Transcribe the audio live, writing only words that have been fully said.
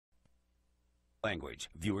Language.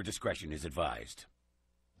 Viewer discretion is advised.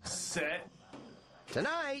 Set.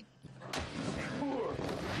 Tonight,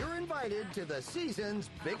 you're invited to the season's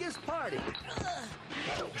biggest party.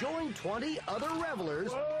 Join 20 other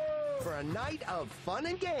revelers for a night of fun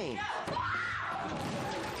and games.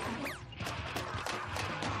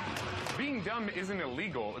 Being dumb isn't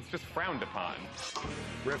illegal, it's just frowned upon.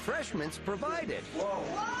 Refreshments provided.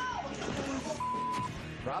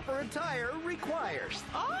 Proper attire required.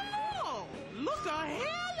 Oh, look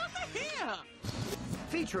here.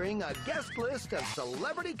 Featuring a guest list of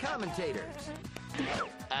celebrity commentators.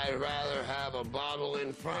 I'd rather have a bottle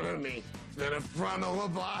in front of me than a frontal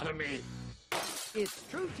lobotomy. It's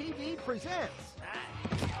True TV presents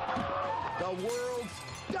the world's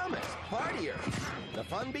dumbest partiers. The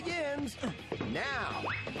fun begins now.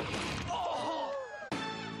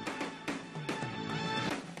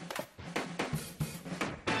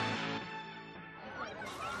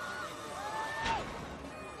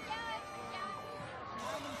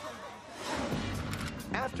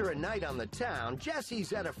 After a night on the town,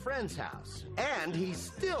 Jesse's at a friend's house, and he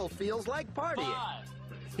still feels like partying.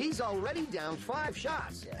 He's already down 5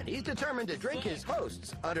 shots, and he's determined to drink his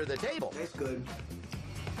hosts under the table. That's good.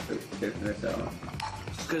 It's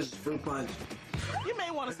because it's fruit punch. You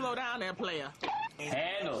may want to slow down there, player.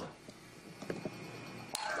 Handle.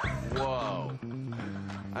 Whoa.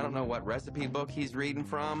 I don't know what recipe book he's reading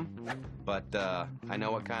from, but I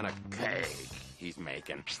know what kind of cake he's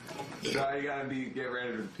making. So you gotta get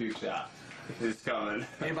ready for the puke shot. It's coming.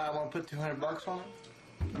 Anybody want to put $200 on it?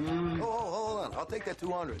 Hold on. I'll take that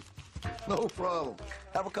 200. No problem.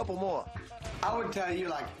 Have a couple more. I would tell you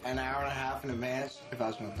like an hour and a half in advance if I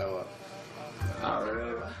was going to throw up. Oh,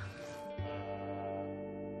 really?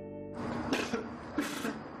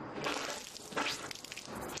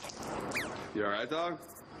 You alright, dog?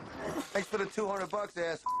 Thanks for the $200,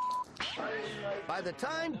 ass. By the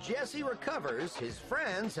time Jesse recovers, his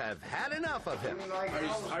friends have had enough of him.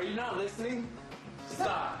 Are you not listening?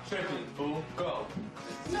 Stop tripping, fool. Go.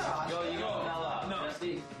 No. Go, you go. No.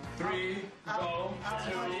 Jesse. 3, go.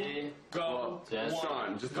 2, go. Jesse.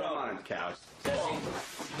 1. Just go on the couch.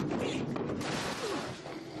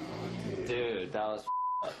 Dude, that was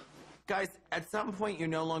Guys, at some point you're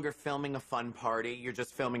no longer filming a fun party, you're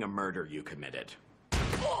just filming a murder you committed.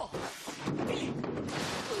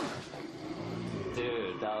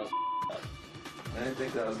 Dude, that was I didn't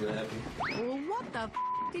think that was gonna happen. Well, what the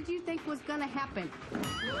did you think was gonna happen?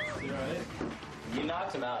 You alright? You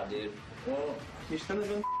knocked him out, dude. Well, you shouldn't have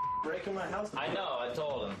been breaking my house. I know, I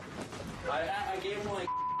told him. I gave him like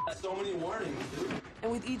so many warnings, dude.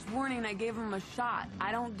 And with each warning, I gave him a shot.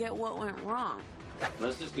 I don't get what went wrong.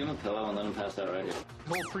 Let's just give him a pillow and let him pass out right here.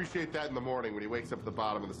 He'll appreciate that in the morning when he wakes up at the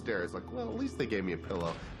bottom of the stairs. Like, well, at least they gave me a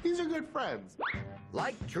pillow. These are good friends.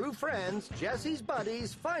 Like true friends, Jesse's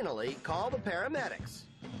buddies finally call the paramedics,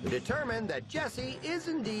 who determine that Jesse is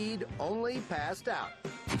indeed only passed out.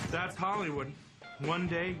 That's Hollywood. One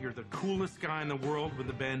day, you're the coolest guy in the world with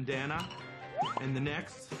a bandana, and the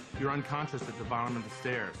next, you're unconscious at the bottom of the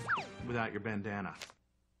stairs without your bandana.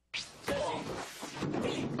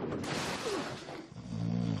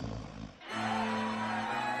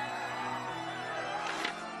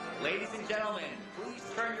 Ladies and gentlemen, please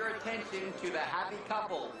turn your attention to the happy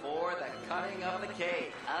couple for the cutting of the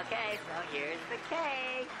cake. Okay, so here's the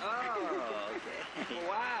cake. Oh, okay.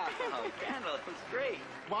 Wow, candle, it looks great.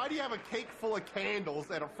 Why do you have a cake full of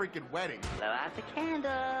candles at a freaking wedding? Blow out the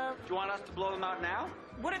candle. Do you want us to blow them out now?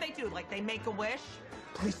 What do they do? Like they make a wish?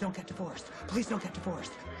 Please don't get divorced. Please don't get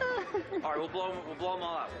divorced. All right, we'll blow them all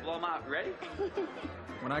out. We'll blow them out. Ready?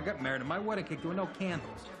 When I got married, at my wedding cake, there were no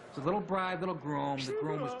candles. It was a little bride, little groom. The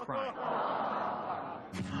groom was crying.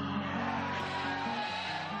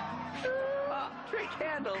 Trick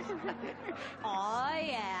candles. Oh,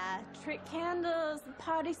 yeah. Trick candles. The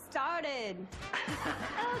party started.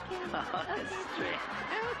 Okay.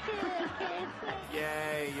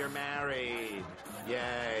 Yay, you're married.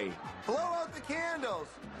 Yay. Blow out the candles.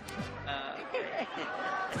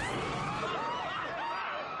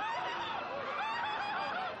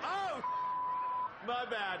 Oh! My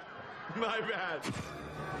bad. My bad.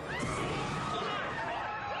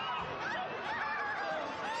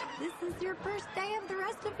 This is your first day of the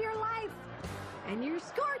rest of your life. And you're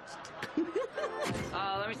scorched.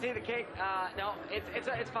 Let me see the cake. No,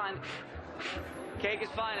 it's fine. Cake is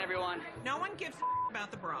fine, everyone. No one gives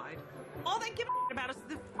about the bride. All they give about is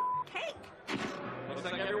the cake. Looks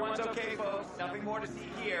like everyone's okay, folks. Nothing more to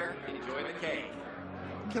see here. Enjoy the cake.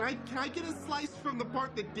 Can I get a slice from the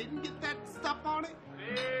part that didn't get that stuff on it?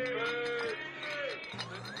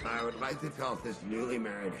 I would like to tell this newly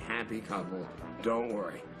married happy couple, don't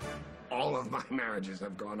worry. All of my marriages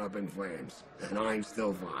have gone up in flames, and I'm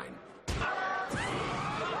still fine.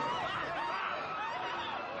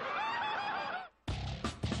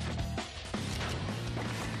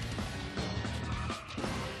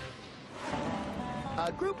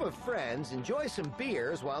 A group of friends enjoy some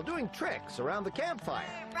beers while doing tricks around the campfire.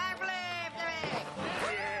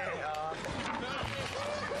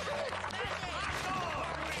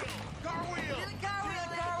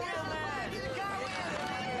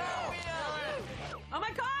 Oh my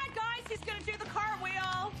God, guys, he's gonna do the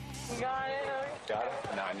cartwheel. Got it. Got it?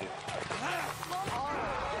 No, I need it.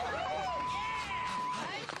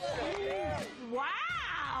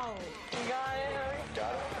 Wow. Got it.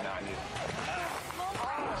 Got it? No, I need it.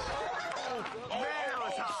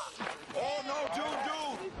 Oh, no,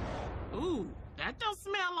 dude! Ooh, that don't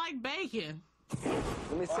smell like bacon.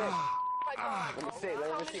 Let me see. Let me see.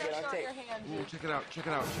 Get on tape. Ooh, check it out. Check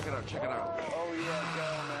it out. Check it out. Check it out. Oh, yeah, go,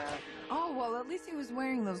 man. Oh, well, at least he was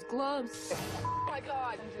wearing those gloves. Oh my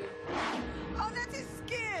God. Oh, that's his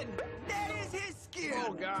skin. That is his skin.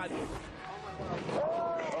 Oh, God.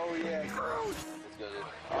 Oh, yeah. Gross.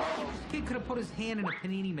 This kid could have put his hand in a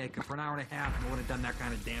panini maker for an hour and a half and it would have done that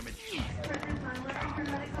kind of damage.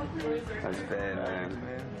 That's bad,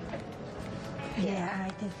 man. Yeah, I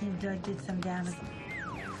think he did some damage.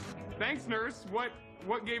 Thanks, nurse. What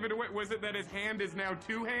gave it away? Was it that his hand is now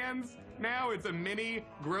two hands? Now it's a mini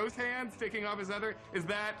gross hand sticking off his other? Is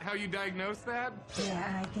that how you diagnose that?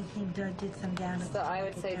 Yeah, I think he did some damage. So I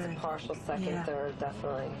would say it's a partial second, third,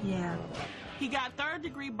 definitely. Yeah. He got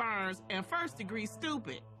third-degree burns and first-degree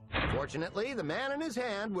stupid. Fortunately, the man in his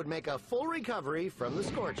hand would make a full recovery from the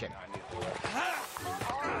scorching.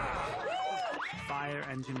 Fire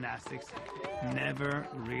and gymnastics never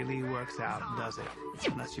really works out, does it?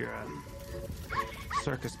 Unless you're a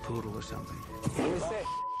circus poodle or something. Let me see.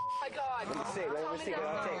 Oh, my God. Let me see. Get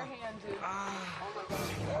on tape.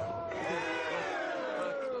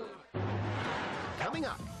 Coming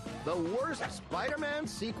up, the worst Spider-Man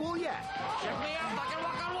sequel yet. Check me out, fucking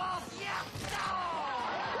walk on walls. Yeah.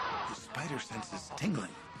 The spider sense is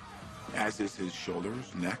tingling, as is his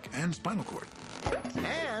shoulders, neck, and spinal cord.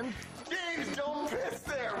 And James, don't piss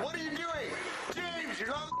there! What are you doing? James, you're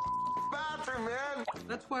not in the bathroom, man!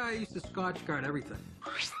 That's why I used to Scotch guard everything.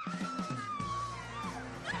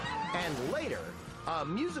 And later, a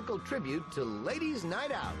musical tribute to Ladies'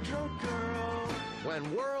 Night Out.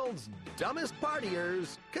 When World's Dumbest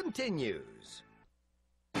Partiers continues.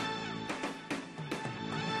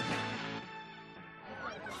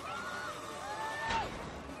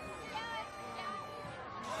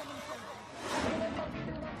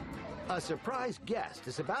 A surprise guest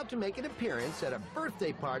is about to make an appearance at a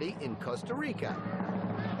birthday party in Costa Rica. Hey,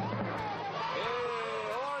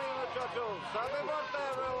 how are you, muchachos? Happy birthday,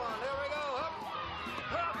 everyone. Here we go. Hup,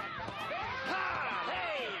 hup, ha,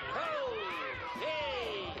 hey, ho,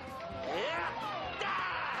 hey, yeah, da,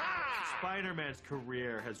 ha. Spider-Man's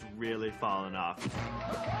career has really fallen off.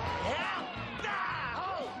 Yeah, da,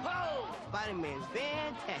 ho, ho. Spider-Man's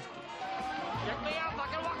fantastic. Check me out,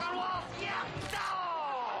 fucking walk on walls. Yeah, da.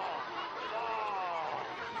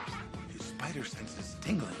 Spider sense is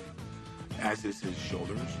tingling, as is his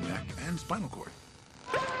shoulders, neck, and spinal cord.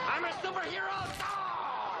 I'm a superhero!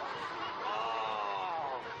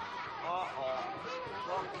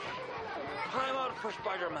 Time out for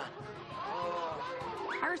Spider-Man.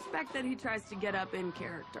 I respect that he tries to get up in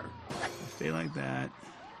character. Stay like that.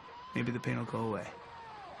 Maybe the pain will go away.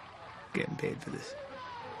 Getting paid for this.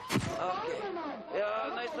 Okay. Yeah,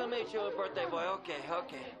 nice to meet you, birthday boy. Okay.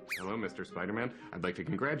 Hello, Mr. Spider-Man. I'd like to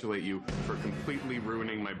congratulate you for completely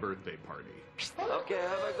ruining my birthday party. Okay,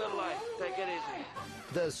 have a good life. Take it easy.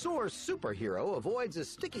 The sore superhero avoids a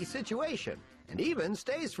sticky situation and even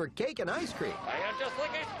stays for cake and ice cream. I am just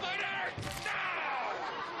like a spider!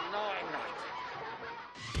 No, I'm not.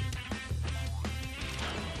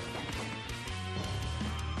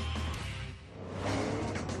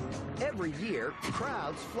 Every year,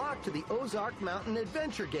 crowds flock to the Ozark Mountain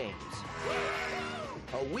Adventure Games.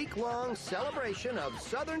 A week-long celebration of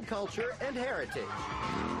Southern culture and heritage.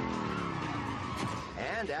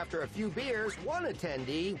 And after a few beers, one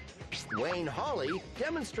attendee, Wayne Hawley,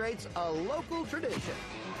 demonstrates a local tradition.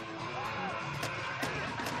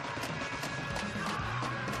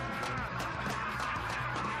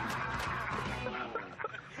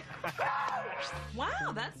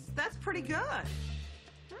 Wow, that's pretty good.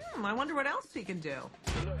 I wonder what else he can do.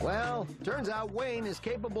 Well, turns out Wayne is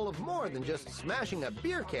capable of more than just smashing a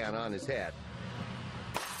beer can on his head.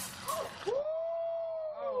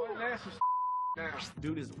 Oh, that's now.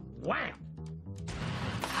 Dude is wham!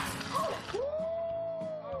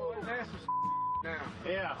 Oh, that's now.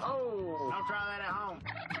 Yeah. Oh. Don't try that at home.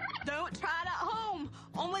 Don't try it at home.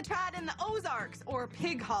 Only try it in the Ozarks or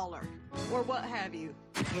Pig Holler or what have you.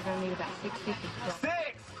 You're gonna need about 6 50.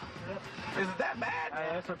 6! Is it that bad?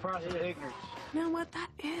 That's a process of ignorance. You know what that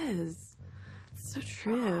is? It's so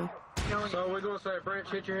true. So we're gonna say Branch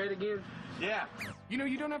hit your head again? Yeah. You know,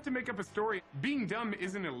 you don't have to make up a story. Being dumb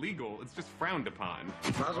isn't illegal. It's just frowned upon. I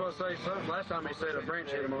was gonna say something. Last time he said a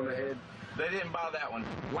branch hit him on the head. They didn't buy that one.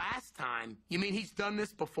 Last time? You mean he's done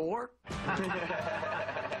this before?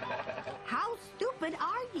 How stupid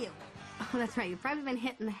are you? Oh, that's right. You've probably been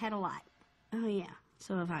hit in the head a lot. Oh, yeah.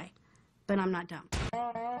 So have I. But I'm not dumb.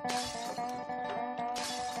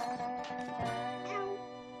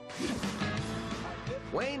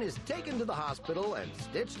 Wayne is taken to the hospital and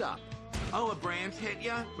stitched up. Oh, a branch hit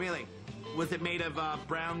ya? Really? Was it made of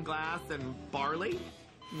brown glass and barley?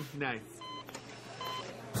 Nice.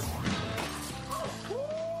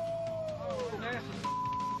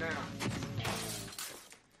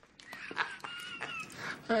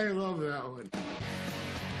 I love that one.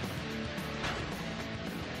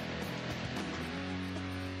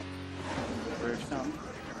 There's something.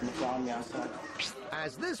 It's on the outside.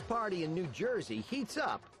 As this party in New Jersey heats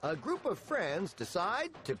up, a group of friends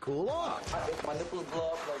decide to cool off. If my nipples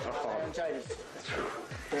blow up like laryngitis,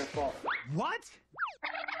 their fault. What?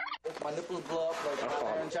 If my nipples blow up like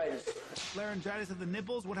laryngitis. Laryngitis of the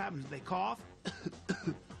nipples? What happens? They cough?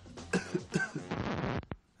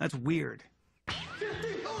 That's weird.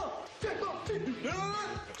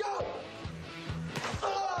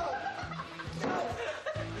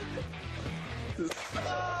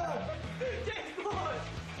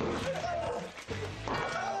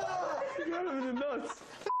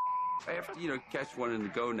 After, catch one in the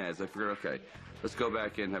gonads, I figured, okay, let's go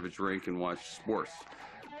back in, have a drink, and watch sports.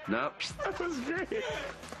 Nope. That was great.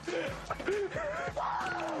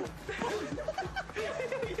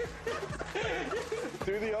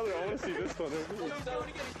 Do the other. I want to see this one.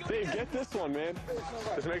 Dave, get this one, man.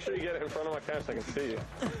 Just make sure you get it in front of my camera so I can see you.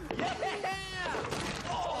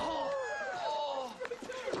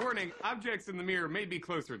 Warning, objects in the mirror may be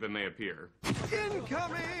closer than they appear.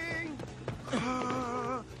 Incoming!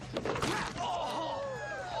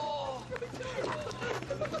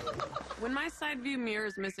 When my side view mirror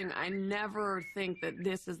is missing, I never think that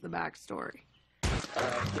this is the backstory.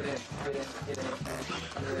 Get in.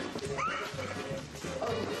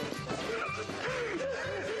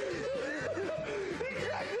 He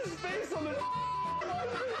cracked his face on the...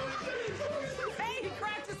 Hey, he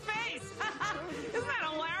cracked his face! Isn't that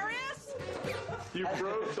hilarious? You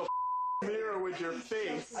broke the mirror with your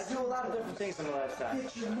face. I do a lot of different things in the lifestyle.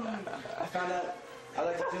 I found out I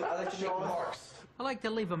like to make marks. I like to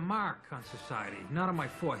leave a mark on society, not on my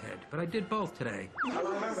forehead, but I did both today. I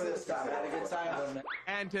remember this time. I had a good time with it.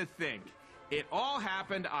 And to think, it all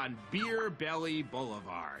happened on Beer Belly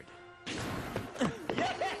Boulevard.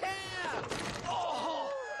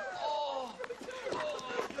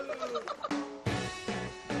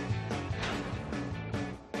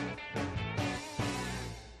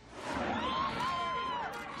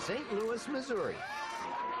 St. Louis, Missouri.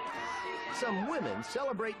 Some women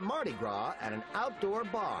celebrate Mardi Gras at an outdoor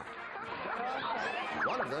bar.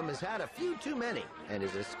 One of them has had a few too many and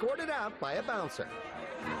is escorted out by a bouncer.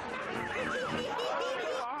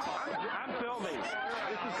 I'm filming.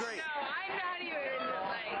 This is great. No, I'm not even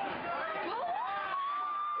like.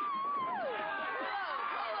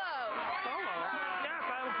 Yes,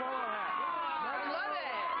 I have a polo hat. I love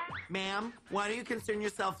it. Ma'am, why don't you concern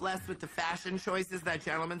yourself less with the fashion choices that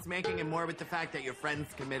gentleman's making and more with the fact that your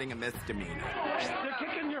friend's committing a misdemeanor? They're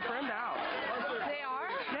kicking your friend out. They are?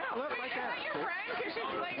 Yeah, look, like that. Is that your friend? Because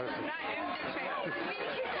she's like not in good shape.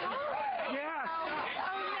 Yes.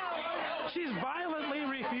 Oh no. She's violently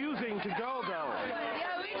refusing to go, though.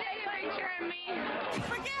 Yeah, we take a picture of me.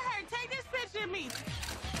 Forget her. Take this picture of me.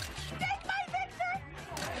 Take my picture.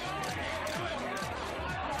 Thank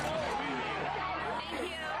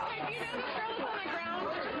you. Okay, do you know this girl is on the ground?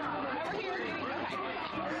 Over here. Okay.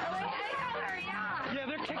 Yeah,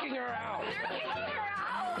 they're kicking her out. They're kicking her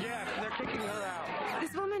out. Yeah, they're kicking her out.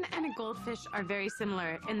 This woman and a goldfish are very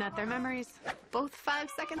similar in that their memories both 5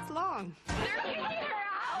 seconds long. They're kicking her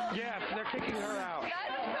out. Yeah, they're kicking her out. That's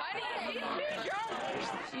funny. She's too drunk.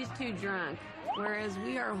 She's too drunk, whereas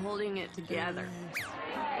we are holding it together.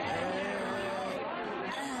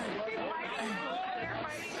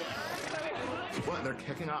 What, they're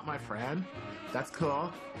kicking out my friend? That's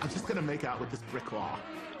cool. I'm just gonna make out with this brick wall.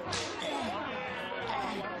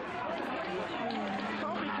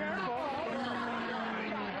 Oh, be careful.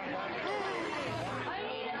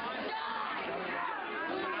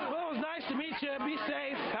 Well, it was nice to meet you. Be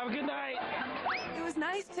safe. Have a good night.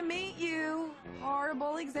 nice to meet you.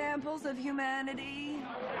 Horrible examples of humanity.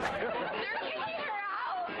 They're kicking her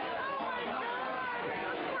out!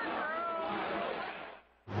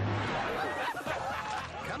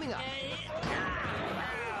 Coming up.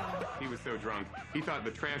 He was so drunk, he thought the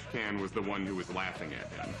trash can was the one who was laughing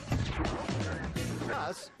at him.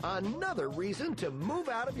 Plus, another reason to move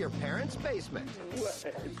out of your parents' basement.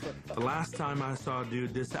 The last time I saw a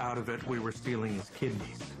dude this out of it, we were stealing his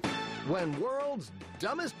kidneys. When World's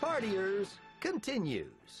Dumbest Partiers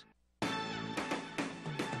continues.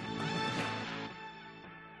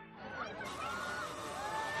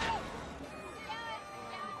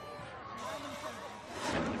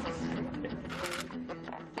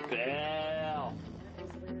 Bill!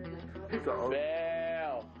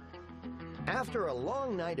 Bill! After a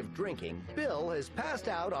long night of drinking, Bill has passed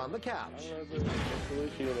out on the couch.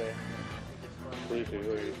 Lucy,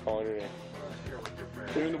 look, he's calling your name.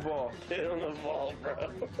 Give him the ball. Get him the ball, bro.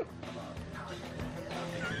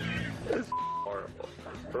 It's horrible.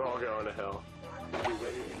 We're all going to hell.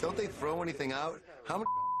 Don't they throw anything out? How many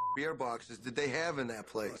beer boxes did they have in that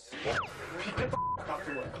place?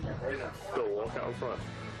 Go walk out in front.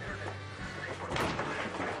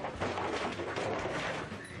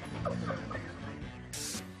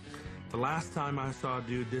 The last time I saw a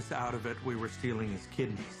dude this out of it, we were stealing his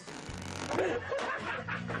kidneys.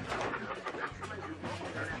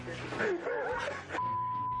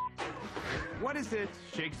 What is it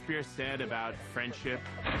Shakespeare said about friendship?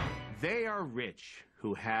 They are rich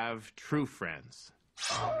who have true friends.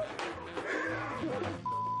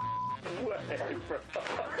 Way, bro.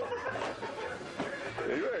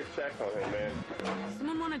 You better check on him, man.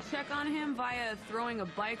 Someone want to check on him via throwing a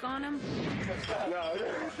bike on him? No.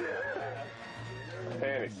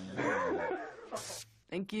 Panties.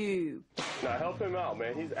 Thank you. Now help him out,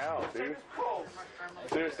 man. He's out, dude.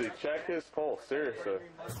 Seriously, check his pulse. Seriously.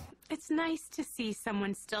 It's nice to see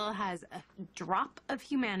someone still has a drop of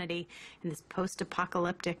humanity in this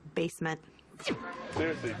post-apocalyptic basement.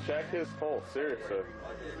 Seriously, check his pulse. Seriously.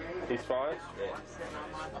 He's fine?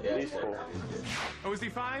 He's cool. Oh, is he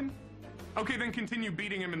fine? Okay, then continue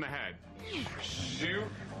beating him in the head. Shoot.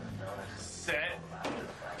 Set.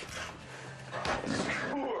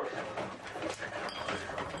 Score.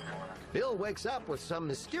 Bill wakes up with some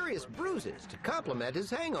mysterious bruises to complement his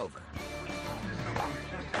hangover.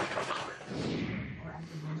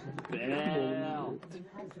 Bill.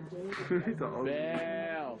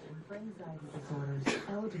 Bill.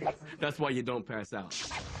 That's why you don't pass out.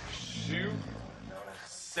 Shoot.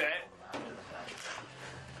 Set.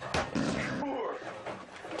 Score.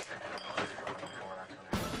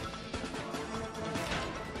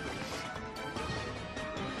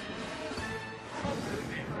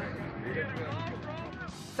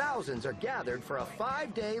 Thousands are gathered for a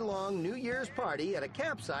 5-day-long New Year's party at a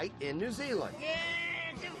campsite in New Zealand. Yeah,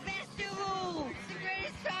 it's a festival! It's the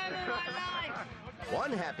greatest time of my life!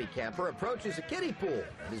 One happy camper approaches a kiddie pool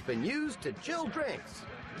that has been used to chill drinks,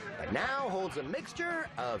 but now holds a mixture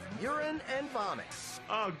of urine and vomit.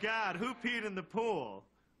 Oh, God, who peed in the pool?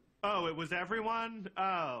 Oh, it was everyone?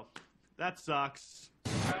 Oh, that sucks.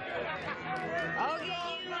 I'll get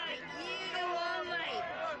you, mate! You the one, mate!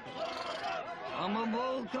 I'm a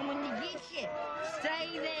bull coming to get you! Stay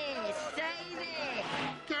there! Stay there!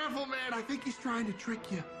 Careful, man. I think he's trying to trick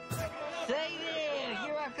you. Stay there!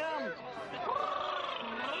 Here I come!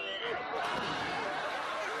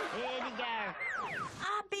 There you go.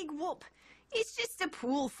 Ah, big whoop. It's just a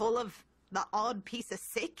pool full of the odd piece of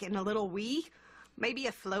sick and a little wee. Maybe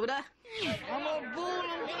a floater. I'm a bull,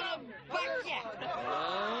 I'm gonna butt you!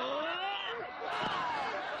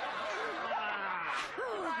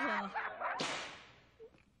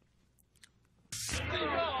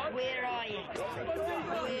 Where are you? Where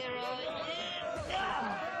are you?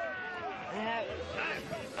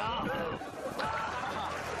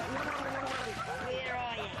 Where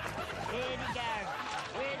are you? Where'd you go?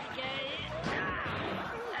 Where'd you go?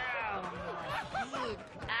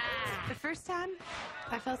 The first time,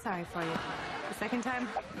 I felt sorry for you. The second time,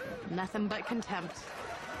 nothing but contempt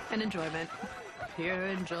and enjoyment. Pure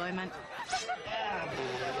enjoyment.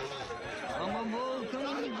 I'm a bull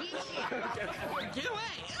coming to get you. Get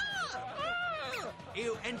away!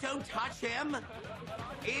 Ew, and don't touch him!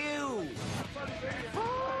 Ew!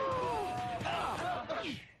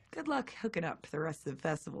 Good luck hooking up for the rest of the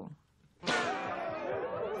festival.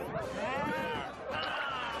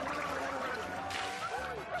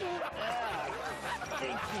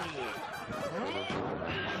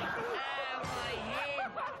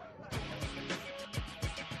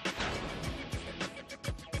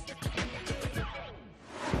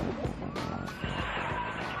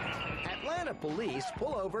 police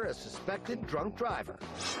pull over a suspected drunk driver.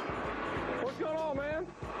 What's going on, man?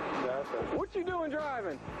 What you doing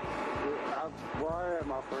driving? Well, I at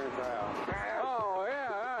my friend's house. Oh,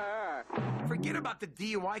 yeah. Forget about the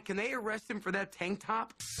DUI. Can they arrest him for that tank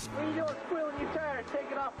top? What are you doing squealing your tires?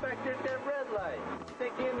 Take it off back there at that red light.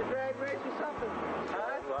 Think you in the drag race or something?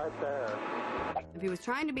 Huh? Right there. If he was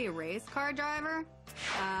trying to be a race car driver,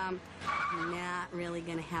 not really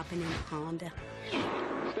gonna happen in Honda.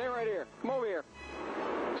 Stay right here. Come over here.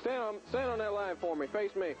 Stand on that line for me.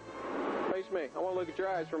 Face me. Face me. I want to look at your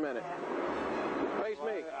eyes for a minute. Face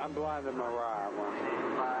me. I'm blind in my right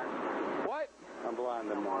eye. What? I'm blind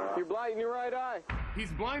in my eye. You're blind in your right eye?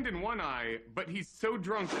 He's blind in one eye, but he's so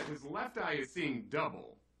drunk that his left eye is seeing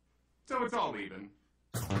double. So it's all even.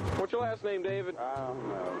 What's your last name, David? I don't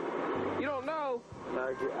know. You don't know?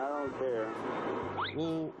 I don't care.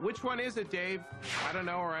 Well, which one is it, Dave? I don't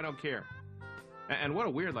know or I don't care. And what a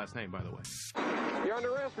weird last name, by the way. You're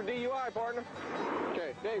under arrest for DUI, partner.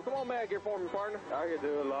 Okay, Dave, come on back here for me, partner. I could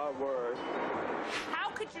do a lot worse. How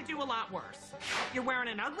could you do a lot worse? You're wearing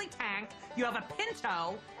an ugly tank, you have a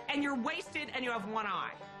Pinto, and you're wasted and you have one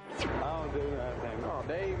eye. I don't do nothing. Oh,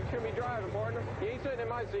 Dave, you shouldn't be driving, partner. You ain't sitting in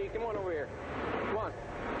my seat. Come on over here. Come on.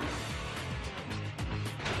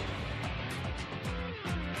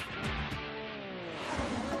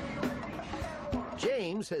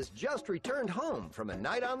 James has just returned home from a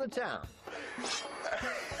night on the town.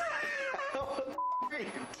 What are you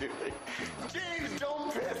doing? James,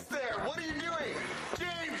 don't piss there. What are you doing?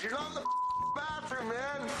 James, you're not in the bathroom,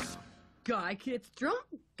 man. Guy gets drunk,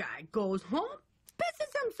 guy goes home,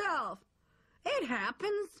 pisses himself. It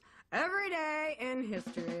happens every day in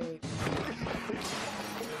history.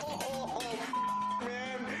 Oh,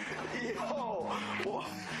 man. Yo.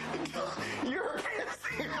 You're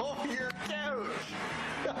pissing over your couch.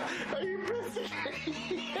 Are you pissing?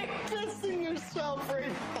 You're pissing yourself right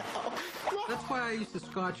now. That's why I used to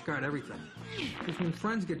Scotch guard everything. Because when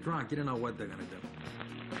friends get drunk, you don't know what they're going to do.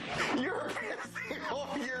 You're pissing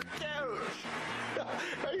over your couch.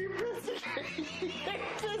 Are you pissing? You're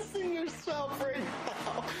pissing yourself right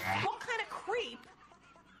now. What kind of creep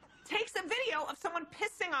takes a video of someone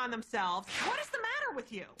pissing on themselves? What is the matter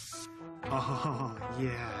with you? Oh,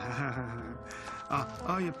 yeah.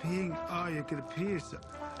 Oh, you're peeing. Oh, you're gonna pee yourself.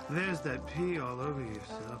 There's that pee all over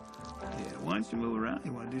yourself. Yeah, why don't you move around?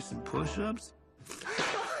 You want to do some push-ups?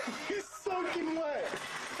 You're soaking wet.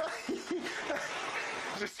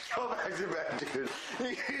 Just go back to bed, dude.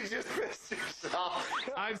 You just pissed yourself.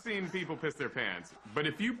 I've seen people piss their pants, but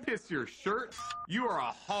if you piss your shirt, you are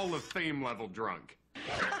a Hall of Fame level drunk.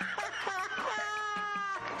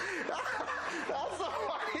 That's the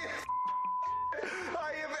funniest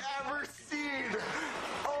I have ever seen.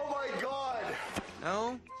 Oh my god.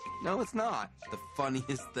 No, it's not. The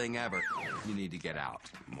funniest thing ever. You need to get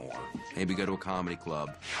out more. Maybe go to a comedy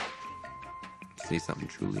club. See something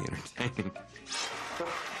truly entertaining.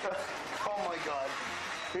 Oh my god.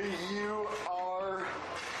 You are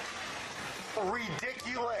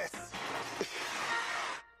ridiculous.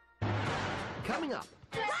 Coming up,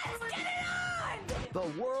 Let's get it on! the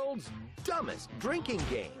world's dumbest drinking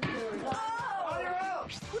game. Oh!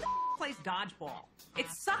 Who the plays dodgeball? It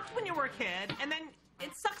sucked when you were a kid, and then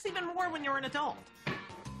it sucks even more when you're an adult.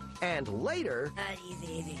 And later,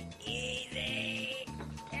 Easy.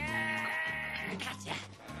 Gotcha.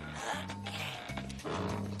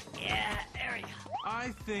 Yeah, there we go. I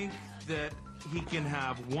think that he can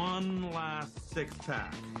have one last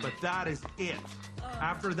six-pack, but that is it.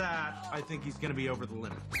 After that, I think he's going to be over the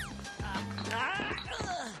limit.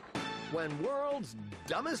 when World's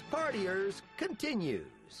Dumbest Partiers continues.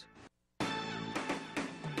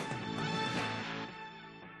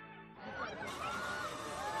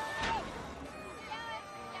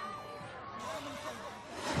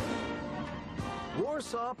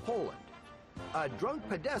 Warsaw, Poland. A drunk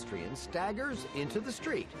pedestrian staggers into the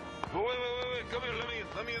street. Wait. Come here.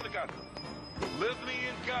 Let me in the car. Let me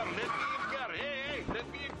in car. Hey, let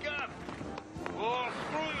me in car. Oh,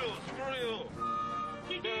 screw you.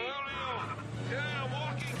 The hell are you? Yeah, I'm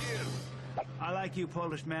walking here. I like you,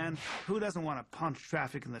 Polish man. Who doesn't want to punch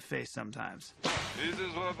traffic in the face sometimes? This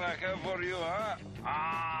is what I have for you, huh?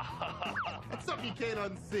 Ah. That's something you can't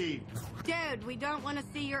unsee. Dude, we don't want to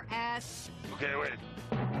see your ass. Okay, wait.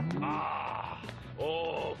 Ah.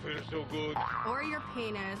 Oh, feels so good. Or your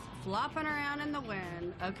penis flopping around in the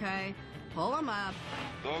wind, okay? Pull them up.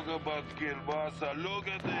 Talk about kielbasa. Look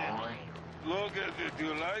at it. Look at it.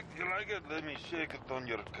 You like it? Let me shake it on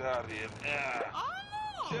your car here. Yeah. Oh!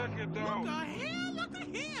 Check it out. Look at here. Look at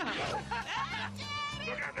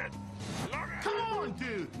it. Look at Come on,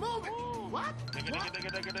 dude. Move it. What?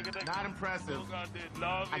 Not impressive.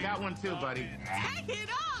 I got one too, buddy. Take it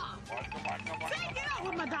off! Take it off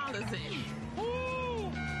with my dollars in.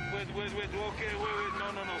 Wait, okay, wait. No,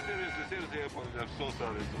 seriously, I'm so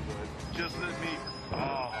sorry. Just let me,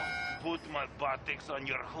 put my buttocks on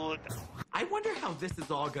your hood. I wonder how this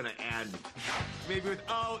is all gonna end. Maybe with,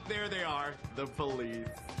 oh, there they are, the police.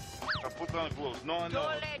 I put on clothes. No. Too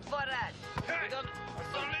late for that. Hey, leave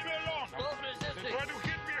me alone. Stop resisting. They try to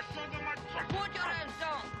hit me, I showed them my truck. Put your hands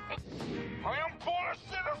down. I am Polish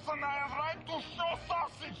citizen. I have right to show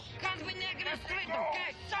sausage. Can't be naked in the street,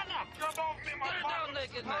 okay? Shut up. Get off me, my Stay down,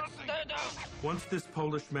 naked man. Stay down. Once this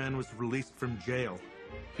Polish man was released from jail,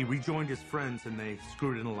 he rejoined his friends and they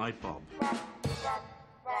screwed in a light bulb.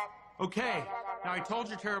 Okay, now I told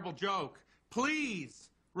you terrible joke. Please,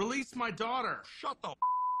 release my daughter. Shut the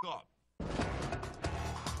up.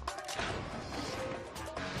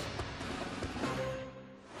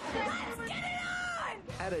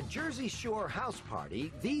 At a Jersey Shore house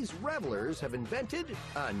party, these revelers have invented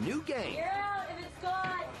a new game. Yeah, if it's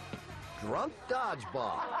got. Drunk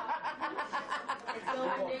dodgeball. It's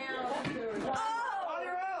going down.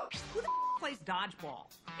 Oh! Who the plays dodgeball?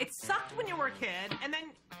 It sucked when you were a kid, and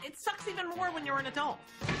then it sucks even more when you're an adult.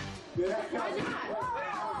 Why not?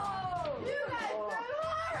 Oh, you guys are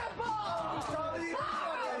horrible!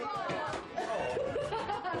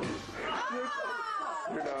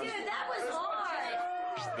 Dude, that was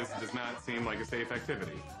hard! This does not seem like a safe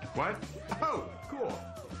activity. What? Oh, cool.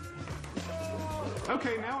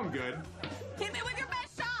 Okay, now I'm good. Hit me with your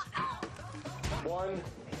best shot! 1,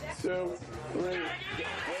 2, 3.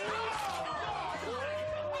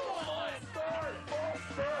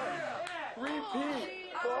 Repeat.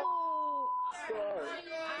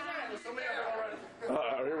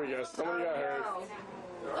 Here we go. Somebody got hurt.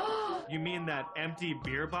 You mean that empty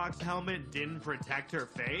beer box helmet didn't protect her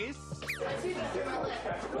face?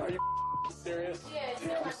 Are you serious?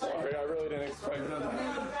 I'm sorry, I really didn't expect that.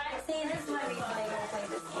 See, this is why we play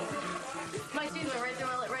this game. My tooth went right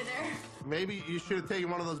through it right there. Maybe you should have taken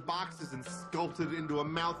one of those boxes and sculpted it into a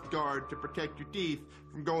mouth guard to protect your teeth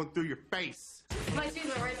from going through your face. My tooth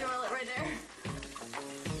went right through it right there.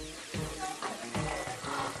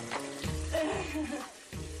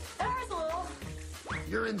 That hurts a little.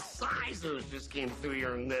 Your incisors just came through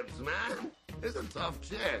your nips, man. This is a tough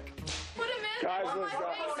chick. Put him in. Guys, On my let's go.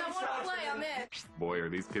 face. I want to play. I'm in. Boy, are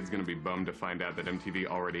these kids gonna be bummed to find out that MTV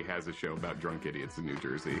already has a show about drunk idiots in New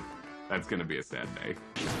Jersey. That's gonna be a sad day.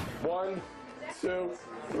 1, 2,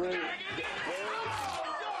 3.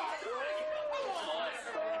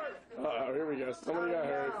 Here we go. Somebody got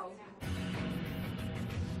hurt.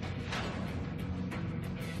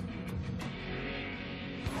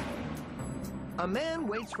 A man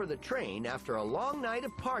waits for the train after a long night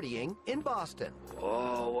of partying in Boston.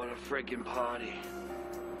 Oh, what a freaking party.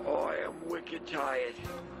 Oh, I am wicked tired.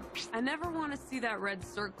 I never want to see that red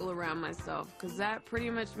circle around myself, because that pretty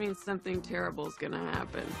much means something terrible is going to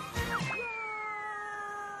happen.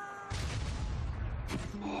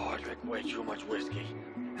 Oh, I drank way too much whiskey.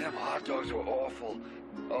 Them hot dogs were awful.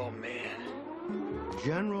 Oh, man.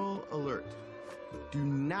 General alert. Do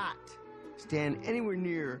not stand anywhere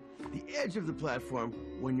near the edge of the platform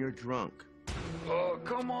when you're drunk. Oh,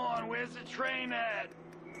 come on. Where's the train at?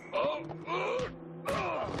 Oh,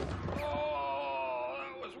 that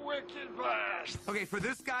was wicked fast. Okay, for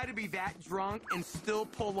this guy to be that drunk and still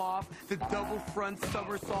pull off the double front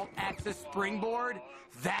somersault axis springboard,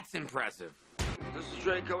 that's impressive. This is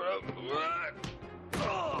train coming up.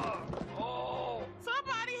 Oh.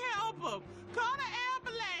 Somebody help him! Call the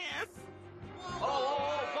ambulance!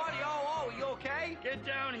 Oh, buddy, you okay? Get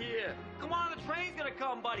down here. Come on, the train's gonna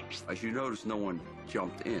come, buddy. As you notice, no one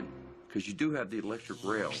jumped in, because you do have the electric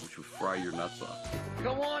rail, which would fry your nuts off.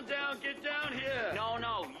 Come on down, get down here.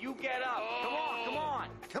 No, you get up. Come on.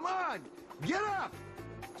 Come on, get up!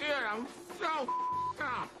 Dude, I'm so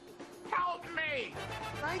up. Help me!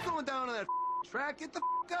 I ain't going down on that track. Get the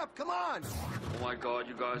up. Come on. Oh my God,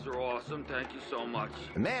 you guys are awesome. Thank you so much.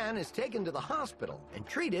 The man is taken to the hospital and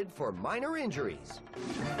treated for minor injuries.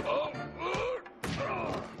 Oh, that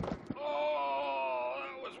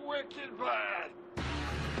was wicked bad.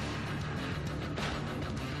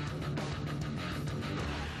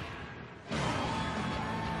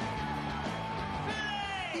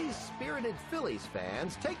 These spirited Phillies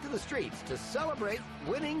fans take to the streets to celebrate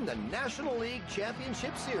winning the National League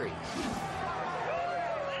Championship Series.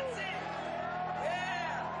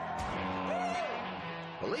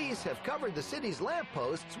 Police have covered the city's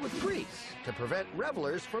lampposts with grease to prevent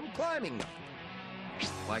revelers from climbing them.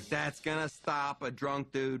 Like that's gonna stop a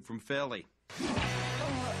drunk dude from Philly.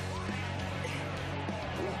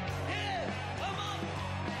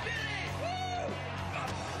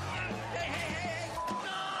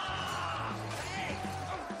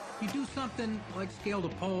 something like scaled a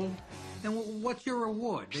pole, then what's your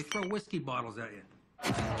reward? They throw whiskey bottles at you.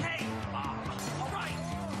 Hey! All right!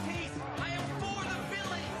 Peace! I am for the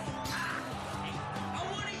Phillies! Hey, I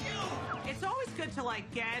want you! It's always good to,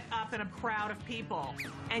 like, get up in a crowd of people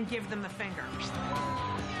and give them the finger.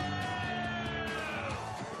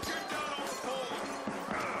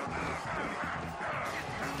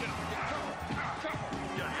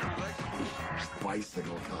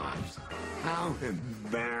 Bicycle cops. How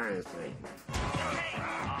embarrassing. If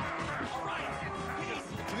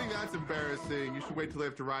you think that's embarrassing, you should wait till they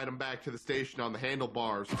have to ride them back to the station on the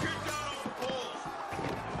handlebars.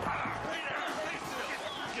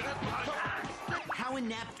 How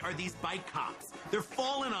inept are these bike cops? They're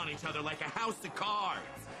falling on each other like a house of cards.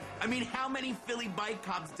 I mean, how many Philly bike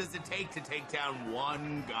cops does it take to take down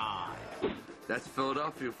one guy? That's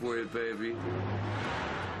Philadelphia for you, baby.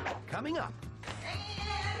 Coming up.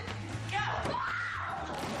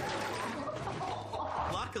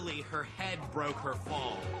 Luckily, her head broke her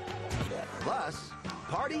fall. Plus,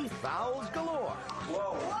 party fouls galore.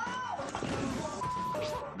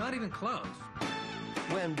 Not even close.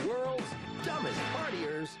 When World's Dumbest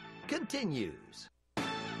Partiers continues.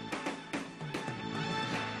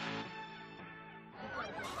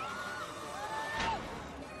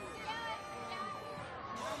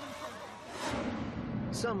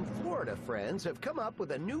 Some Florida friends have come up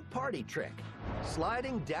with a new party trick,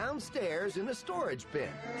 sliding downstairs in a storage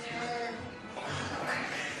bin.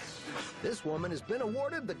 This woman has been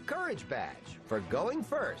awarded the Courage Badge for going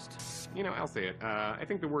first. You know, I'll say it. I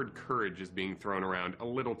think the word courage is being thrown around a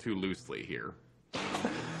little too loosely here.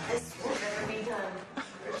 This will never be done.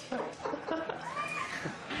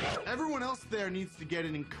 Everyone else there needs to get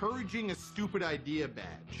an encouraging a stupid idea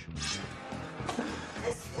badge.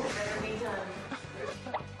 This will never be done.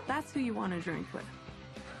 That's who you want to drink with.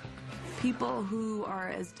 People who are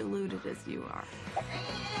as deluded as you are.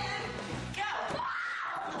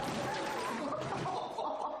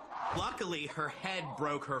 Luckily, her head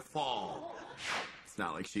broke her fall. It's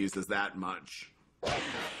not like she uses that much.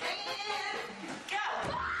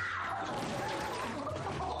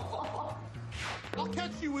 I'll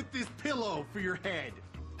catch you with this pillow for your head.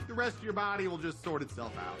 The rest of your body will just sort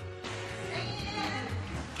itself out.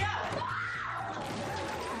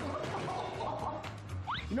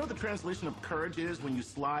 You know what the translation of courage is when you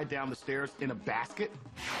slide down the stairs in a basket?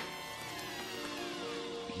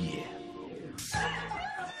 Yeah.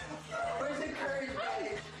 Where's the courage,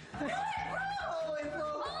 buddy?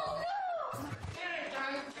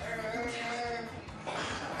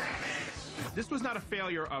 This was not a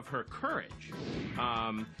failure of her courage.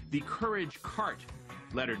 The courage cart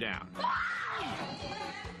let her down.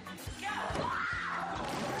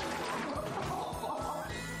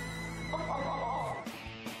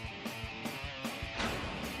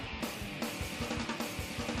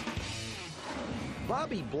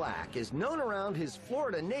 Bobby Black is known around his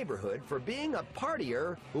Florida neighborhood for being a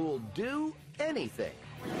partier who'll do anything.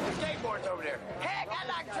 The skateboard's over there. Heck, I'd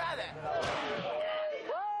like to try that.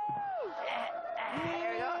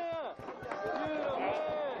 Here we go.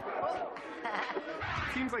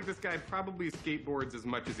 Seems like this guy probably skateboards as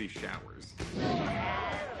much as he showers.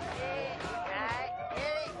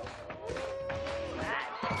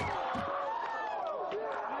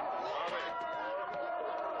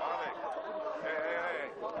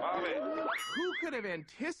 Who could have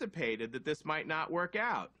anticipated that this might not work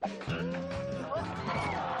out?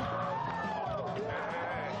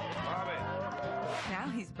 Now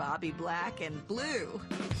he's Bobby Black and blue.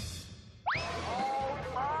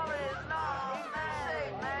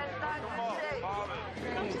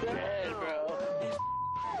 He's dead, bro.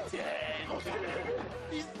 Dead.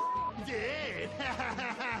 He's dead.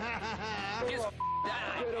 Just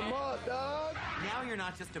die. Get him up, dog. Now you're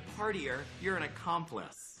not just a partier, you're an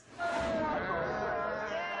accomplice.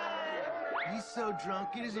 He's so drunk,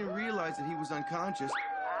 he doesn't realize that he was unconscious.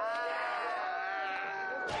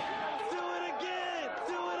 Do it again!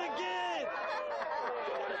 Do it again!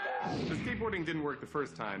 The skateboarding didn't work the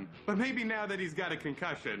first time, but maybe now that he's got a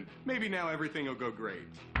concussion, maybe now everything will go great.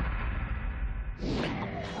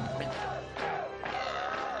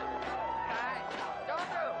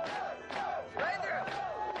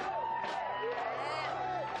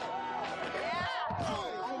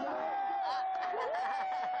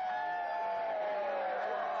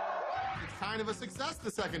 Kind of a success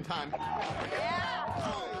the second time.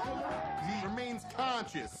 He remains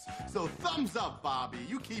conscious. So thumbs up, Bobby.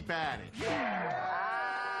 You keep at it.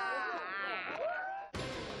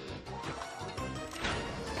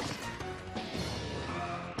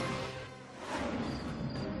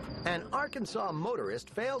 An Arkansas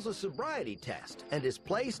motorist fails a sobriety test and is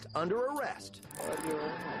placed under arrest.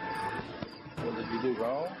 What did you do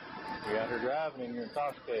wrong? You're out here driving and you're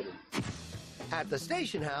intoxicated. At the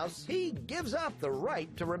station house, he gives up the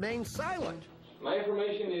right to remain silent. My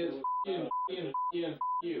information is you.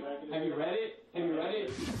 Have you read it? Have you read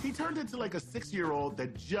it? He turned into like a 6-year-old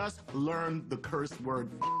that just learned the curse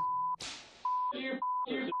word. You.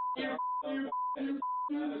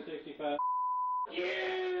 65. You!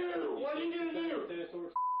 What are you gonna do?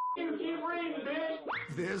 You keep reading, bitch!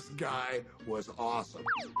 This guy was awesome.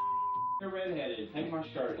 You're redheaded. Take my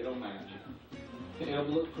shirt. It'll match. It'll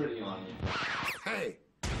look pretty on you. Hey,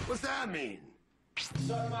 what's that mean?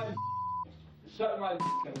 Suck my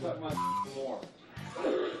and suck my more.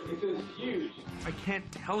 It's just huge. I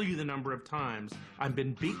can't tell you the number of times I've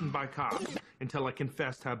been beaten by cops until I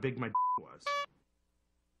confessed how big my was.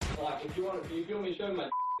 Like, if you feel me showing my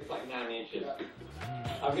it's like 9 inches.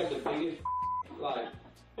 I've got the biggest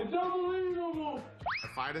it's unbelievable.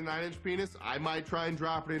 If I had a 9-inch penis, I might try and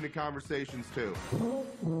drop it into conversations too.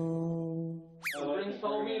 Friends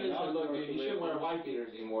told me this said, look, dude, you shouldn't wear white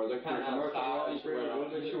beaters anymore. They're kind of out of style. You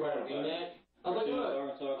should wear a V-neck. I was like, look,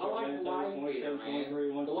 I like the white beater,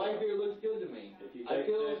 man. The white beater looks good to me. I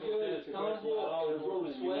feel it's good, it's comfortable, it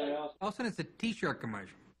absorbs sweat. All of a sudden, it's a t-shirt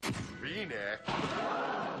commercial. V-neck?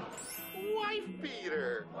 Wife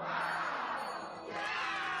beater!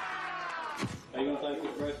 Are you gonna take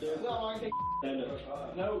this right there? No, I can't. Stand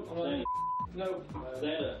up. No, no.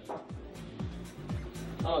 Stand up.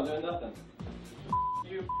 Oh, I'm doing nothing.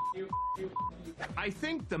 You. I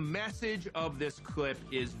think the message of this clip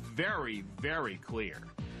is very, very clear.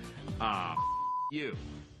 You.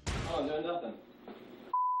 Oh, I'm doing nothing.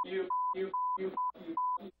 You.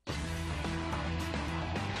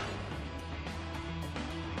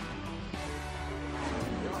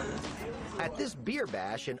 At this beer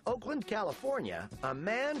bash in Oakland, California, a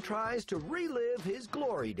man tries to relive his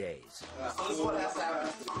glory days. So this is what has to happen.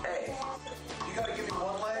 Hey, you gotta give me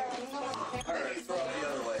one leg, or you throw it the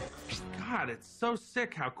other leg. God, it's so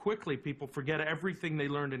sick how quickly people forget everything they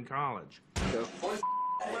learned in college.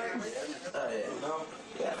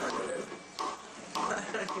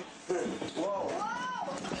 Whoa.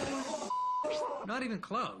 Not even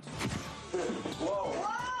close. Whoa.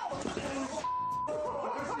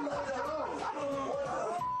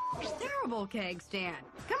 Terrible keg stand.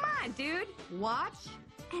 Come on, dude. Watch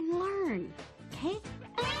and learn. Okay?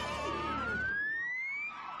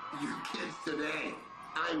 You kids today.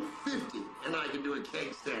 I'm 50 and I can do a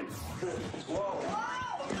keg stand. Whoa.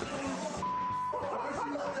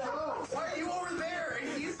 Why are you over there and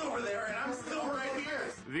he's over there and I'm still right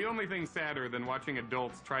here? The only thing sadder than watching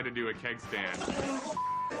adults try to do a keg stand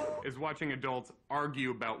is watching adults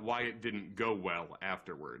argue about why it didn't go well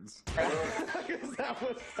afterwards. That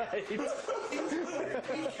was tight.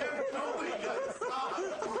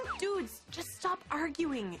 Dudes, just stop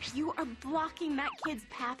arguing. You are blocking that kid's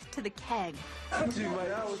path to the keg. Dude, my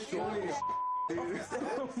eye was showing dude.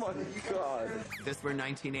 Oh my God. If this were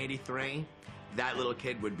 1983, that little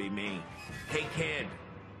kid would be me. Hey kid,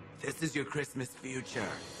 this is your Christmas future.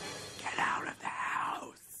 Get out of the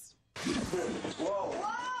house. Whoa.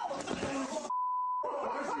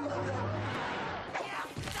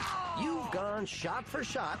 You've gone shot for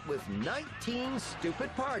shot with 19 stupid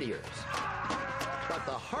partiers. But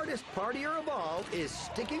the hardest partier of all is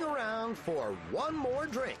sticking around for one more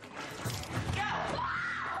drink.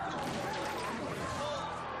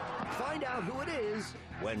 Find out who it is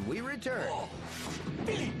when we return.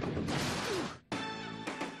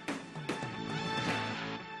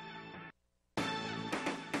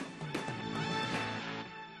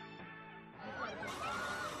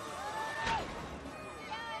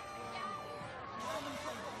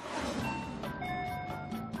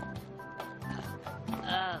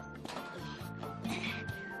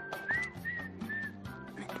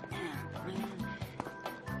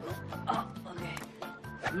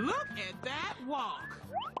 Look at that walk.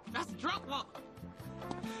 That's a drunk walk.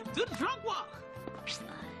 Do the drunk walk.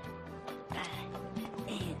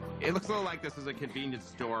 It looks a little like this is a convenience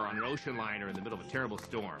store on an ocean liner in the middle of a terrible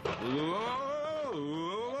storm.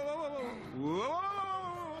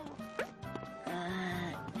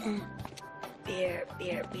 Beer.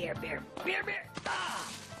 Ah!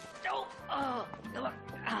 Oh, come on.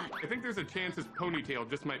 Ah. I think there's a chance his ponytail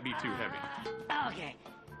just might be too heavy. Okay.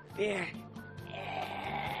 Beer.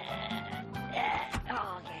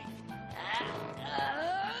 Oh, okay.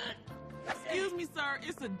 Excuse me, sir.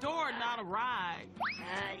 It's a door, not a ride.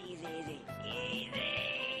 Easy.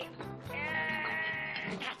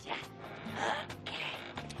 Gotcha. Okay.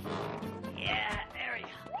 Yeah, there we go.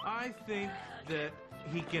 I think that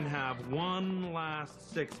he can have one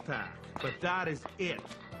last six-pack, but that is it.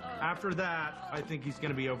 After that, I think he's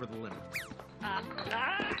going to be over the limit. Come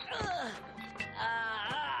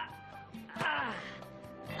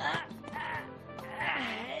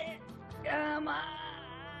on.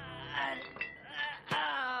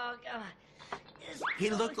 Oh, come on. He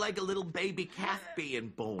looked like a little baby calf being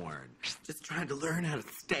born. Just trying to learn how to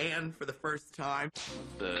stand for the first time.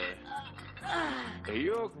 Are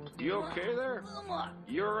you okay there?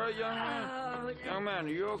 You all right, young man? Young man, are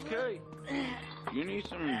you okay? You need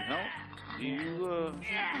some help? Do you,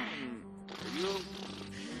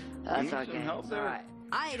 That's need okay. some help there? Alright.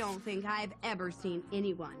 I don't think I've ever seen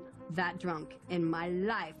anyone that drunk in my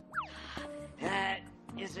life.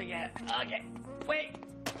 Yes, we got it. Okay. Wait,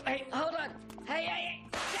 hold on. Hey.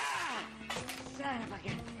 Son of a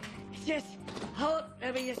gun. Just hold.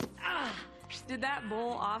 Let me just. Did that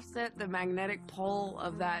bowl offset the magnetic pole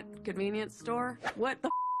of that convenience store? What the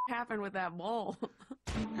happened with that bowl?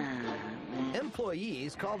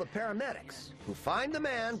 Employees call the paramedics, who find the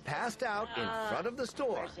man passed out in front of the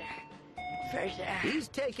store. He's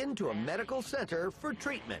taken to a medical center for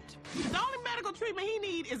treatment. The only medical treatment he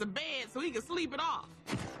needs is a bed so he can sleep it off.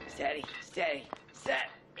 Steady.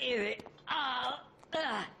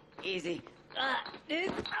 Easy.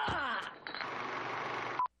 Easy.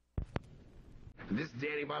 This is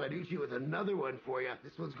Danny Bonaduce with another one for you.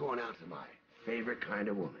 This one's going out to my favorite kind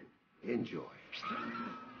of woman. Enjoy.